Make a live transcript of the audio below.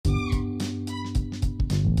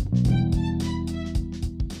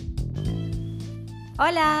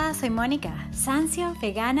Hola, soy Mónica, Sancio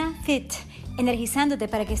Vegana Fit, energizándote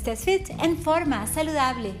para que estés fit en forma,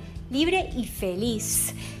 saludable, libre y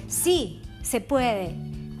feliz. Sí, se puede.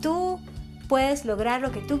 Tú puedes lograr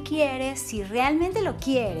lo que tú quieres si realmente lo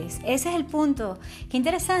quieres. Ese es el punto. Qué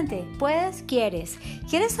interesante. Puedes, quieres.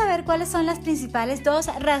 ¿Quieres saber cuáles son las principales 2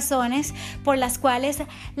 razones por las cuales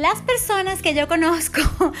las personas que yo conozco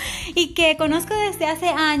y que conozco desde hace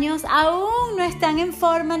años aún no están en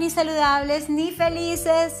forma, ni saludables, ni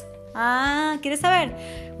felices? ¿Quieres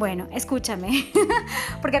saber? Bueno, escúchame,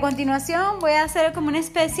 porque a continuación voy a hacer como una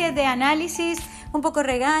especie de análisis, un poco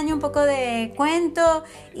regaño, un poco de cuento,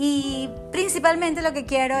 y principalmente lo que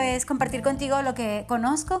quiero es compartir contigo lo que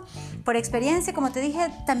conozco por experiencia, como te dije,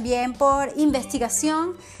 también por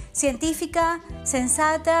investigación científica,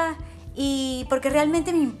 sensata, y porque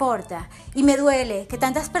realmente me importa y me duele que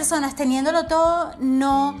tantas personas teniéndolo todo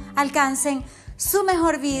no alcancen su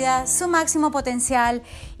mejor vida, su máximo potencial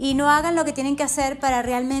y no hagan lo que tienen que hacer para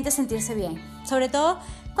realmente sentirse bien. Sobre todo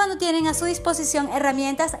cuando tienen a su disposición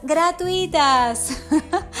herramientas gratuitas.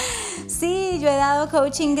 Sí, yo he dado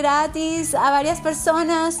coaching gratis a varias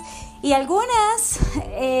personas y algunas,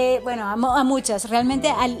 a muchas, realmente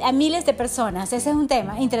a miles de personas. Ese es un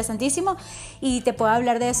tema interesantísimo y te puedo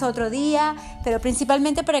hablar de eso otro día, pero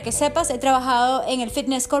principalmente para que sepas, he trabajado en el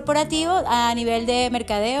fitness corporativo a nivel de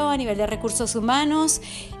mercadeo, a nivel de recursos humanos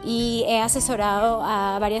y he asesorado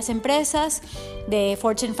a varias empresas de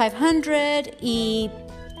Fortune 500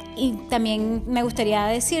 y también me gustaría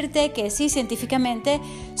decirte que sí, científicamente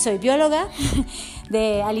soy bióloga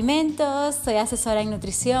de alimentos, soy asesora en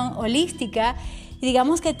nutrición holística y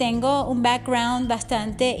digamos que tengo un background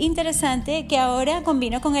bastante interesante que ahora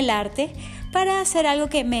combino con el arte para hacer algo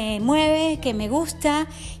que me mueve, que me gusta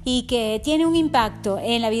y que tiene un impacto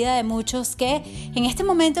en la vida de muchos que en este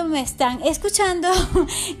momento me están escuchando.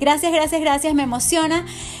 Gracias, me emociona.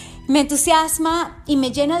 Me entusiasma y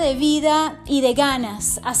me llena de vida y de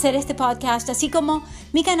ganas hacer este podcast, así como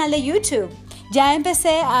mi canal de YouTube. Ya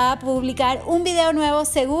empecé a publicar un video nuevo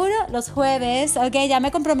seguro los jueves, ya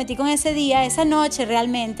me comprometí con ese día, esa noche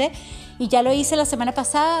realmente, y ya lo hice la semana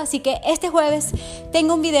pasada, así que este jueves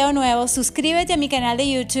tengo un video nuevo. Suscríbete a mi canal de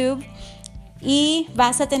YouTube y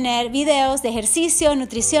vas a tener videos de ejercicio,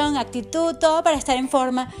 nutrición, actitud, todo para estar en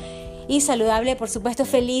forma y saludable, por supuesto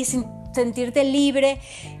feliz, sentirte libre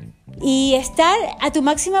y estar a tu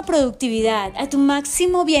máxima productividad, a tu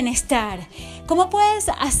máximo bienestar. ¿Cómo puedes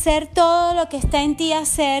hacer todo lo que está en ti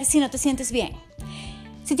hacer si no te sientes bien?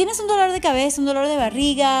 Si tienes un dolor de cabeza, un dolor de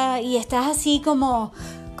barriga y estás así como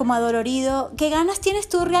adolorido, ¿qué ganas tienes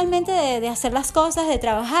tú realmente de hacer las cosas, de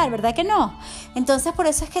trabajar? ¿Verdad que no? Entonces por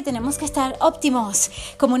eso es que tenemos que estar óptimos,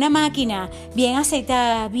 como una máquina, bien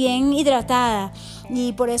aceitada, bien hidratada,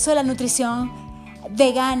 y por eso la nutrición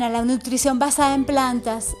vegana, la nutrición basada en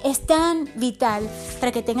plantas es tan vital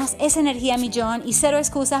para que tengas esa energía millón y cero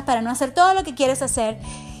excusas para no hacer todo lo que quieres hacer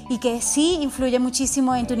y que sí influye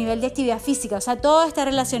muchísimo en tu nivel de actividad física. O sea, todo está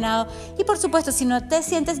relacionado y por supuesto si no te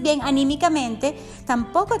sientes bien anímicamente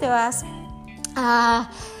tampoco te vas a,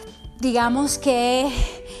 digamos que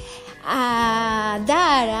voy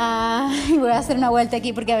a hacer una vuelta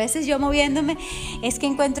aquí porque a veces yo moviéndome es que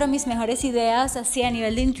encuentro mis mejores ideas así a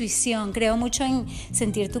nivel de intuición. Creo mucho en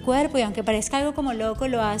sentir tu cuerpo y aunque parezca algo como loco,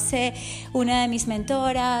 lo hace una de mis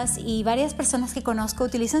mentoras y varias personas que conozco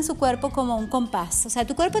utilizan su cuerpo como un compás. O sea,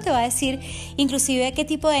 tu cuerpo te va a decir inclusive qué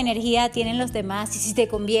tipo de energía tienen los demás y si te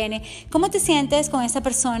conviene, cómo te sientes con esa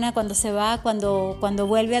persona cuando se va, cuando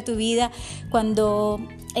vuelve a tu vida, cuando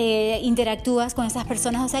interactúas con esas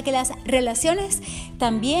personas. O sea que las relaciones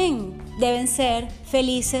también deben ser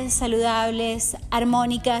felices, saludables,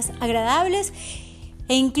 armónicas, agradables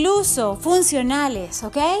e incluso funcionales,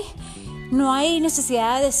 ¿ok? No hay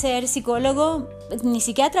necesidad de ser psicólogo ni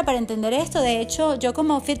psiquiatra para entender esto. De hecho, yo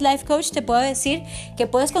como Fit Life Coach te puedo decir que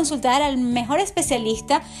puedes consultar al mejor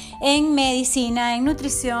especialista en medicina, en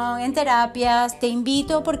nutrición, en terapias. Te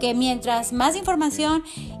invito porque mientras más información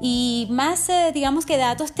y más, digamos que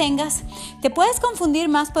datos tengas, te puedes confundir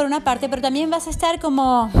más por una parte, pero también vas a estar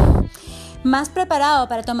como más preparado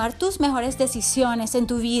para tomar tus mejores decisiones en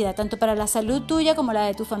tu vida, tanto para la salud tuya como la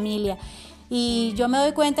de tu familia. Y yo me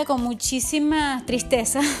doy cuenta con muchísima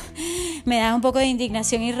tristeza, me da un poco de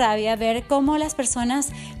indignación y rabia ver cómo las personas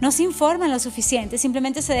no se informan lo suficiente,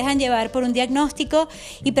 simplemente se dejan llevar por un diagnóstico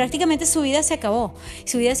y prácticamente su vida se acabó.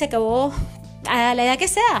 Su vida se acabó a la edad que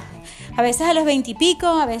sea, a veces a los 20 y pico,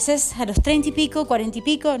 a veces a los 30 y pico, 40 y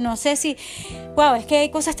pico, no sé si, es que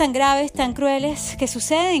hay cosas tan graves, tan crueles que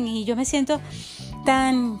suceden y yo me siento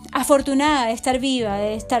tan afortunada de estar viva,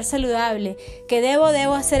 de estar saludable, que debo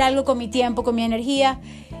hacer algo con mi tiempo, con mi energía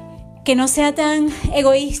que no sea tan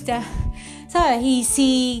egoísta, ¿sabes? Y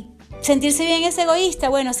si sentirse bien es egoísta,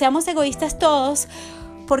 bueno, seamos egoístas todos,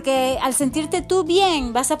 porque al sentirte tú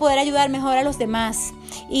bien vas a poder ayudar mejor a los demás.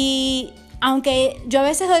 Y aunque yo a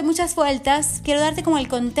veces doy muchas vueltas, quiero darte como el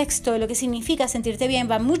contexto de lo que significa sentirte bien,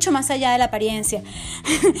 va mucho más allá de la apariencia.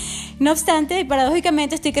 No obstante,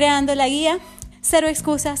 paradójicamente estoy creando la guía 0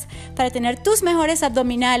 excusas para tener tus mejores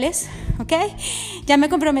abdominales, ¿ok? Ya me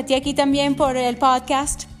comprometí aquí también por el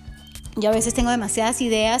podcast. Yo a veces tengo demasiadas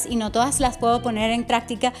ideas y no todas las puedo poner en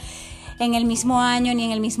práctica en el mismo año, ni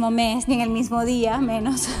en el mismo mes, ni en el mismo día,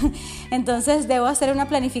 menos. Entonces debo hacer una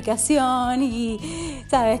planificación y,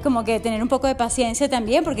 ¿sabes? Como que tener un poco de paciencia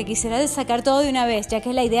también, porque quisiera sacar todo de una vez, ya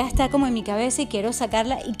que la idea está como en mi cabeza y quiero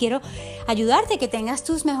sacarla y quiero ayudarte a que tengas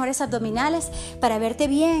tus mejores abdominales para verte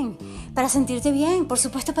bien, para sentirte bien, por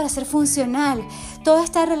supuesto para ser funcional. Todo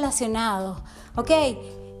está relacionado, ¿ok?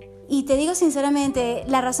 Y te digo sinceramente,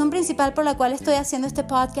 la razón principal por la cual estoy haciendo este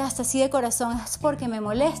podcast así de corazón es porque me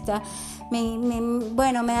molesta.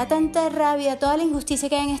 Me da tanta rabia toda la injusticia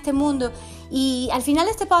que hay en este mundo. Y al final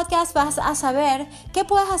de este podcast vas a saber qué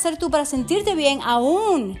puedes hacer tú para sentirte bien,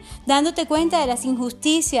 aún dándote cuenta de las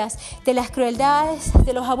injusticias, de las crueldades,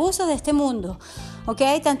 de los abusos de este mundo, ¿ok?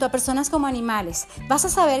 Tanto a personas como a animales. Vas a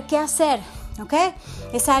saber qué hacer. ¿Ok?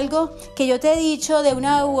 Es algo que yo te he dicho de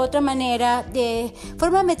una u otra manera, de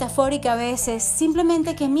forma metafórica a veces,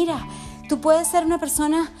 simplemente que mira, tú puedes ser una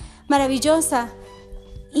persona maravillosa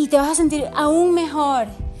y te vas a sentir aún mejor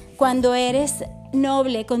cuando eres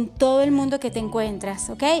noble con todo el mundo que te encuentras,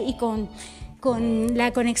 ¿ok? Y con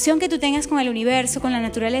la conexión que tú tengas con el universo, con la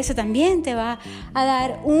naturaleza, también te va a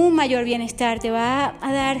dar un mayor bienestar, te va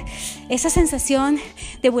a dar esa sensación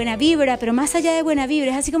de buena vibra, pero más allá de buena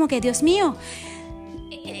vibra, es así como que, Dios mío,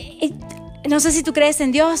 no sé si tú crees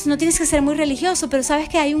en Dios, no tienes que ser muy religioso, pero sabes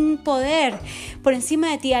que hay un poder por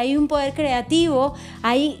encima de ti, hay un poder creativo,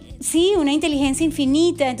 hay sí, una inteligencia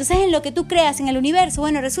infinita. Entonces, en lo que tú creas en el universo,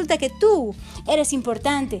 bueno, resulta que tú eres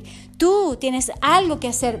importante. Tú tienes algo que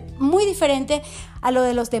hacer muy diferente a lo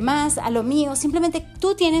de los demás, a lo mío. Simplemente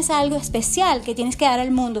tú tienes algo especial que tienes que dar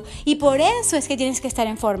al mundo. Y por eso es que tienes que estar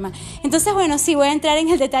en forma. Entonces, bueno, sí, voy a entrar en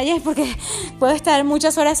el detalle porque puedo estar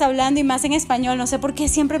muchas horas hablando y más en español. No sé por qué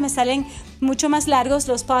siempre me salen mucho más largos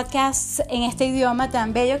los podcasts en este idioma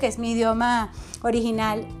tan bello que es mi idioma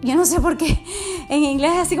original. Yo no sé por qué en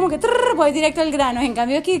inglés es así como que voy directo al grano, en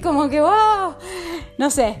cambio aquí como que wow, no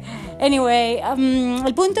sé. Anyway,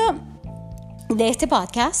 el punto de este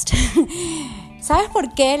podcast, ¿sabes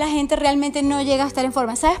por qué la gente realmente no llega a estar en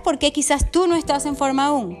forma? ¿Sabes por qué quizás tú no estás en forma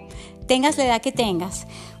aún? Tengas la edad que tengas.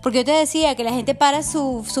 Porque yo te decía que la gente para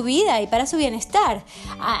su vida y para su bienestar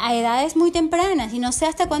a edades muy tempranas y no sé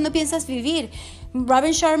hasta cuándo piensas vivir.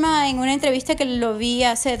 Robin Sharma, en una entrevista que lo vi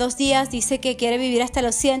hace 2 días, dice que quiere vivir hasta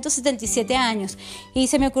los 177 años. Y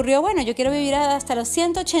se me ocurrió, bueno, yo quiero vivir hasta los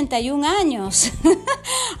 181 años.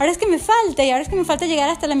 Ahora es que me falta llegar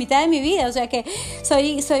hasta la mitad de mi vida. O sea que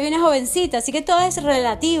soy una jovencita, así que todo es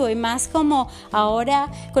relativo. Y más como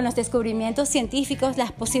ahora con los descubrimientos científicos,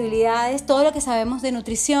 las posibilidades, todo lo que sabemos de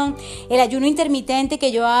nutrición, el ayuno intermitente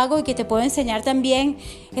que yo hago y que te puedo enseñar también,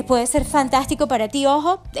 puede ser fantástico para ti.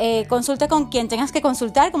 Ojo, consulta con quien tengas que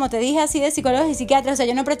consultar, como te dije, así de psicólogos y psiquiatras. O sea,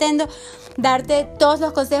 yo no pretendo darte todos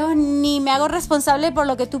los consejos ni me hago responsable por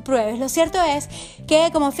lo que tú pruebes. Lo cierto es que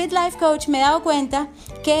como Fit Life Coach me he dado cuenta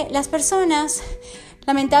que las personas,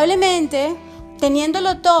 lamentablemente,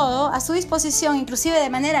 teniéndolo todo a su disposición, inclusive de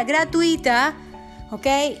manera gratuita, ¿ok?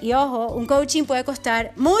 Y ojo, un coaching puede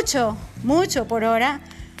costar mucho por hora.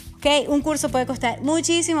 Okay, un curso puede costar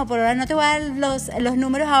muchísimo por hora. No te voy a dar los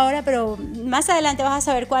números ahora, pero más adelante vas a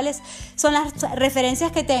saber cuáles son las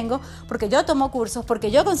referencias que tengo, porque yo tomo cursos,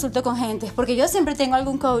 porque yo consulto con gente, porque yo siempre tengo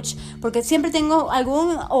algún coach, porque siempre tengo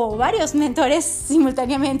algún o varios mentores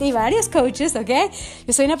simultáneamente y varios coaches, ¿ok?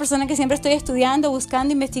 Yo soy una persona que siempre estoy estudiando,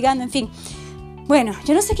 buscando, investigando, en fin. Bueno,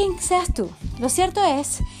 yo no sé quién seas tú. Lo cierto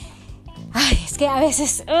es que a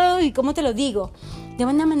veces, ¿cómo te lo digo? De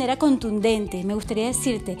una manera contundente, me gustaría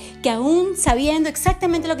decirte que aún sabiendo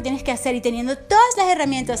exactamente lo que tienes que hacer y teniendo todas las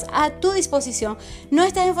herramientas a tu disposición, no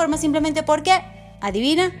estás en forma simplemente porque,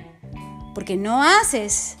 adivina, porque no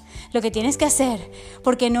haces lo que tienes que hacer,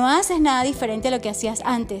 porque no haces nada diferente a lo que hacías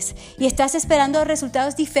antes y estás esperando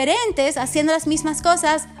resultados diferentes haciendo las mismas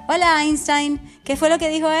cosas. Hola Einstein, ¿qué fue lo que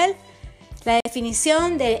dijo él? La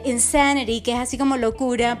definición de insanity, que es así como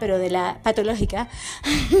locura, pero de la patológica,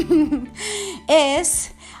 es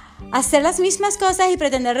hacer las mismas cosas y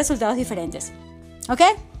pretender resultados diferentes. ¿Ok?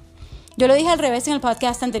 Yo lo dije al revés en el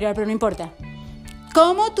podcast anterior, pero no importa.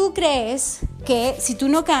 ¿Cómo tú crees que si tú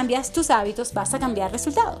no cambias tus hábitos vas a cambiar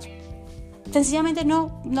resultados? sencillamente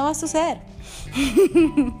no va a suceder.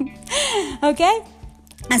 ¿Ok?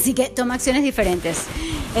 Así que toma acciones diferentes.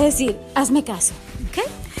 Es decir, hazme caso. ¿Ok?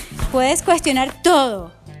 Puedes cuestionar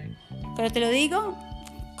todo, pero te lo digo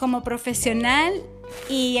como profesional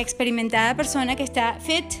y experimentada persona que está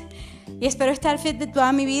fit, y espero estar fit de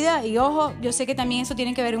toda mi vida. Y ojo, yo sé que también eso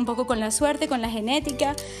tiene que ver un poco con la suerte, con la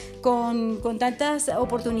genética, con tantas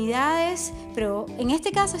oportunidades, pero en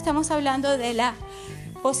este caso estamos hablando de la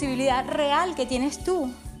posibilidad real que tienes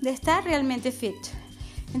tú de estar realmente fit.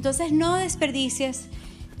 Entonces no desperdicies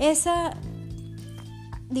esa,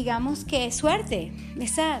 digamos que suerte,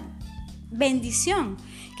 esa bendición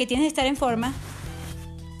que tienes de estar en forma,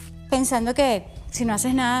 pensando que si no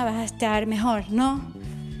haces nada vas a estar mejor. No,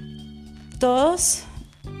 todos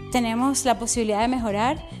tenemos la posibilidad de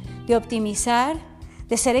mejorar, de optimizar,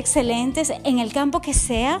 de ser excelentes en el campo que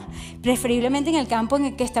sea, preferiblemente en el campo en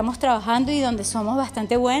el que estamos trabajando y donde somos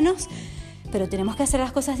bastante buenos, pero tenemos que hacer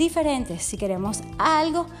las cosas diferentes si queremos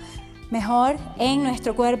algo mejor en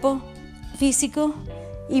nuestro cuerpo físico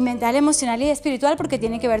y mental, emocional y espiritual, porque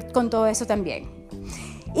tiene que ver con todo eso también.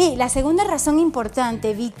 Y la segunda razón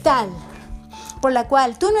importante, vital, por la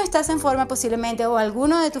cual tú no estás en forma posiblemente, o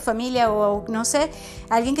alguno de tu familia, o no sé,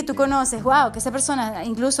 alguien que tú conoces, wow, que esa persona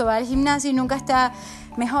incluso va al gimnasio y nunca está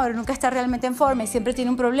mejor, nunca está realmente en forma y siempre tiene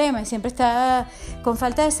un problema y siempre está con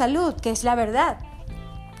falta de salud, que es la verdad.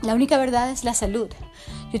 La única verdad es la salud.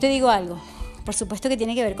 Yo te digo algo, por supuesto que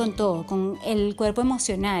tiene que ver con todo, con el cuerpo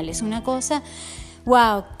emocional, es una cosa...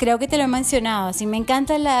 Wow, creo que te lo he mencionado. Así me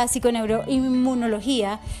encanta la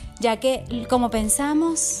psiconeuroinmunología, ya que como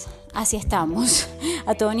pensamos, así estamos,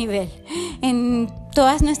 a todo nivel, en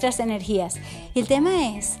todas nuestras energías. Y el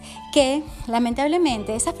tema es que,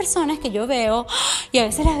 lamentablemente, esas personas que yo veo, y a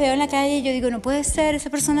veces las veo en la calle y yo digo, no puede ser,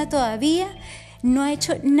 esa persona todavía no ha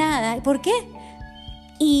hecho nada. ¿Por qué?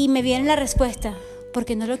 Y me viene la respuesta,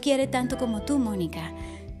 porque no lo quiere tanto como tú, Mónica.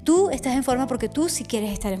 Tú estás en forma porque tú sí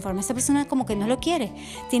quieres estar en forma. Esa persona como que no lo quiere,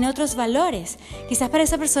 tiene otros valores. Quizás para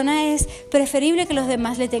esa persona es preferible que los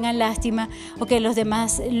demás le tengan lástima o que los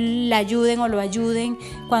demás la ayuden o lo ayuden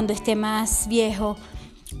cuando esté más viejo.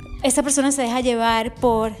 Esa persona se deja llevar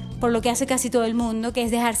por lo que hace casi todo el mundo, que es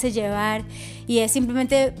dejarse llevar, y es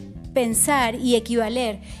simplemente pensar y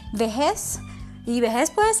equivaler vejez. Y vejez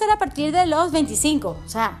puede ser a partir de los 25, o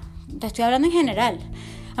sea, te estoy hablando en general.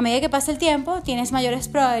 A medida que pasa el tiempo, tienes mayores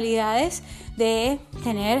probabilidades de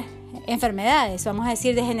tener enfermedades, vamos a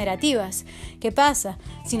decir, degenerativas. ¿Qué pasa?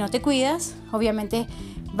 Si no te cuidas, obviamente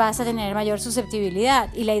vas a tener mayor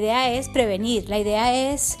susceptibilidad. Y la idea es prevenir, la idea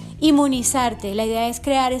es inmunizarte, la idea es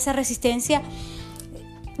crear esa resistencia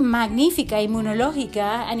magnífica,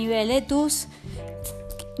 inmunológica, a nivel de tus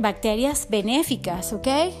bacterias benéficas, ¿ok?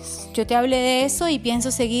 Yo te hablé de eso y pienso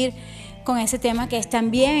seguir con ese tema, que es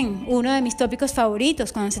también uno de mis tópicos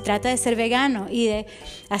favoritos cuando se trata de ser vegano y de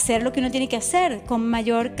hacer lo que uno tiene que hacer con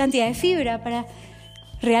mayor cantidad de fibra para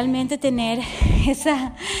realmente tener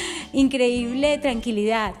esa increíble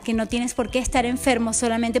tranquilidad, que no tienes por qué estar enfermo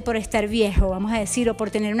solamente por estar viejo, vamos a decir, o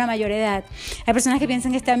por tener una mayor edad. Hay personas que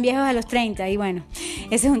piensan que están viejos a los 30 y bueno,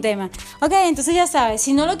 ese es un tema. Ok, entonces ya sabes,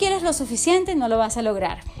 si no lo quieres lo suficiente, no lo vas a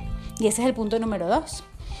lograr. Y ese es el punto número 2.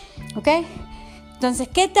 ¿Ok? Entonces,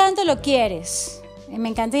 ¿qué tanto lo quieres? Me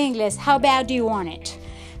encanta en inglés. How bad do you want it?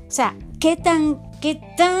 O sea, ¿qué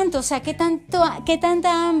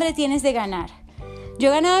tanta hambre tienes de ganar?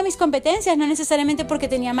 Yo ganaba mis competencias no necesariamente porque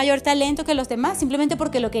tenía mayor talento que los demás, simplemente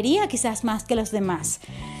porque lo quería quizás más que los demás.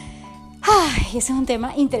 Ay, ese es un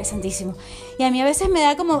tema interesantísimo. Y a mí a veces me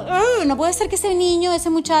da como, no puede ser que ese niño,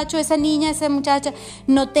 ese muchacho, esa niña, esa muchacha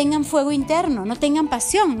no tengan fuego interno, no tengan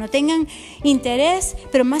pasión, no tengan interés,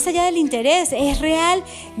 pero más allá del interés, es real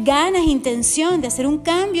ganas, intención de hacer un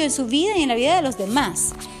cambio en su vida y en la vida de los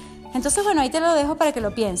demás. Entonces, bueno, ahí te lo dejo para que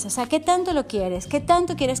lo pienses. O sea, ¿qué tanto lo quieres? ¿Qué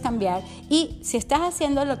tanto quieres cambiar? Y si estás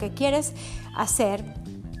haciendo lo que quieres hacer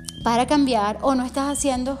para cambiar, o no estás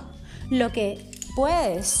haciendo lo que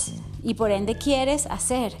puedes y por ende quieres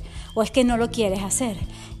hacer, o es que no lo quieres hacer.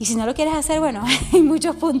 Y si no lo quieres hacer, bueno, hay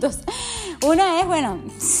muchos puntos. Uno es, bueno,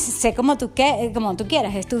 sé como tú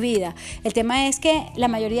quieras, es tu vida. El tema es que la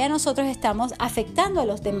mayoría de nosotros estamos afectando a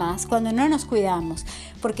los demás cuando no nos cuidamos.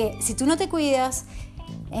 Porque si tú no te cuidas,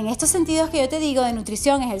 en estos sentidos que yo te digo, de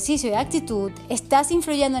nutrición, ejercicio y actitud, estás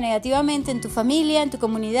influyendo negativamente en tu familia, en tu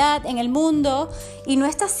comunidad, en el mundo, y no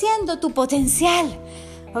estás siendo tu potencial.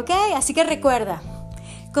 ¿Ok? Así que recuerda,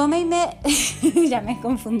 come y ya me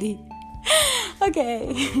confundí. Ok.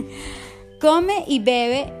 Come y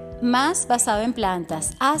bebe más basado en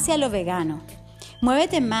plantas, hacia lo vegano.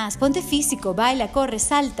 muévete más, ponte físico, baila, corre,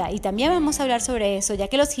 salta. Y también vamos a hablar sobre eso, ya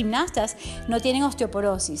que los gimnastas no tienen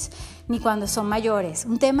osteoporosis, ni cuando son mayores.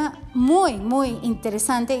 Un tema muy, muy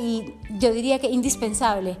interesante y yo diría que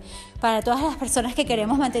indispensable para todas las personas que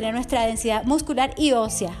queremos mantener nuestra densidad muscular y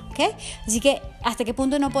ósea, ¿ok? Así que, ¿hasta qué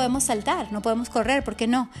punto no podemos saltar? No podemos correr, ¿por qué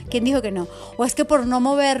no? ¿Quién dijo que no? O es que por no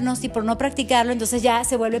movernos y por no practicarlo, entonces ya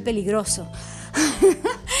se vuelve peligroso.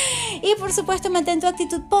 Y por supuesto, mantén tu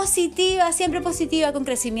actitud positiva, siempre positiva, con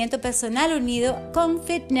crecimiento personal unido con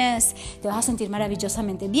fitness. Te vas a sentir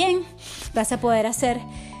maravillosamente bien, vas a poder hacer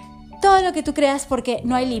todo lo que tú creas porque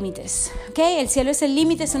no hay límites, ¿ok? El cielo es el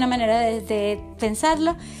límite, es una manera de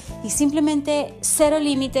pensarlo y simplemente cero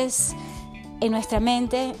límites en nuestra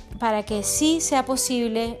mente para que sí sea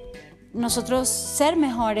posible nosotros ser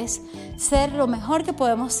mejores, ser lo mejor que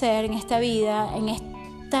podemos ser en esta vida, en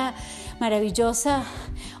esta maravillosa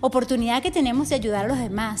oportunidad que tenemos de ayudar a los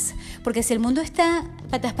demás, porque si el mundo está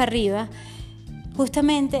patas para arriba,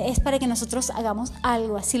 justamente es para que nosotros hagamos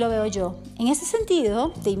algo, así lo veo yo. En ese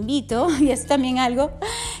sentido, te invito, y es también algo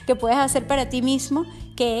que puedes hacer para ti mismo,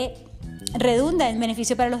 que redunda en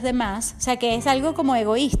beneficio para los demás, o sea, que es algo como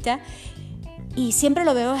egoísta, y siempre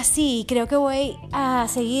lo veo así, y creo que voy a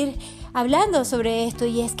seguir hablando sobre esto,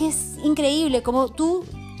 y es que es increíble cómo tú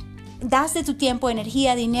das de tu tiempo,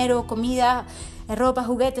 energía, dinero, comida, ropa,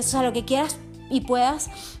 juguetes, o sea, lo que quieras y puedas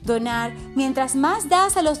donar. Mientras más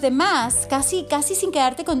das a los demás, casi sin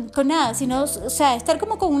quedarte con nada, sino, o sea, estar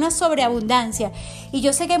como con una sobreabundancia. Y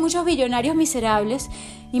yo sé que hay muchos billonarios miserables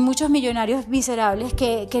y muchos millonarios miserables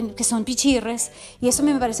que son pichirres, y eso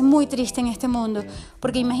me parece muy triste en este mundo,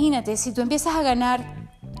 porque imagínate, si tú empiezas a ganar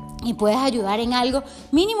y puedes ayudar en algo,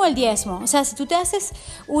 mínimo el diezmo. O sea, si tú te haces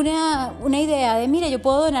una idea de, mira, yo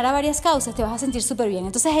puedo donar a varias causas, te vas a sentir súper bien.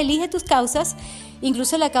 Entonces, elige tus causas.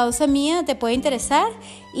 Incluso la causa mía te puede interesar.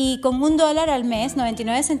 Y con $1 al mes,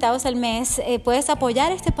 99 centavos al mes, puedes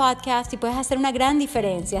apoyar este podcast y puedes hacer una gran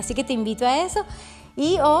diferencia. Así que te invito a eso.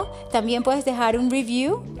 O también puedes dejar un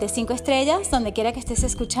review de 5 estrellas donde quiera que estés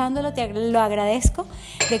escuchándolo, lo agradezco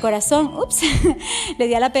de corazón. Le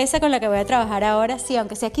di a la pesa con la que voy a trabajar ahora, sí,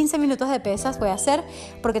 aunque sea 15 minutos de pesas voy a hacer,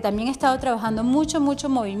 porque también he estado trabajando mucho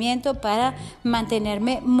movimiento para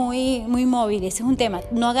mantenerme muy, muy móvil. Ese es un tema,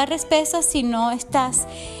 no agarres pesas si no estás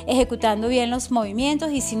ejecutando bien los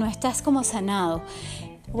movimientos y si no estás como sanado.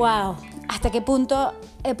 Wow, ¿hasta qué punto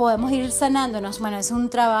podemos ir sanándonos? Bueno, es un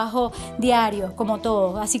trabajo diario, como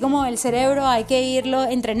todo. Así como el cerebro hay que irlo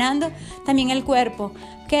entrenando, también el cuerpo,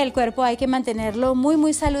 que el cuerpo hay que mantenerlo muy,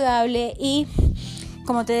 muy saludable y,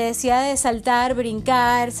 como te decía, de saltar,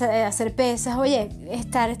 brincar, hacer pesas, oye,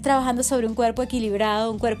 estar trabajando sobre un cuerpo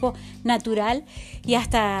equilibrado, un cuerpo natural y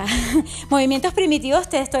hasta movimientos primitivos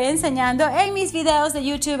te estoy enseñando en mis videos de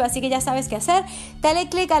YouTube, así que ya sabes qué hacer. Dale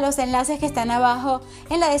click a los enlaces que están abajo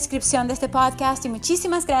en la descripción de este podcast y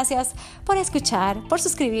muchísimas gracias por escuchar, por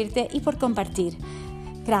suscribirte y por compartir.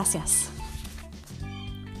 Gracias.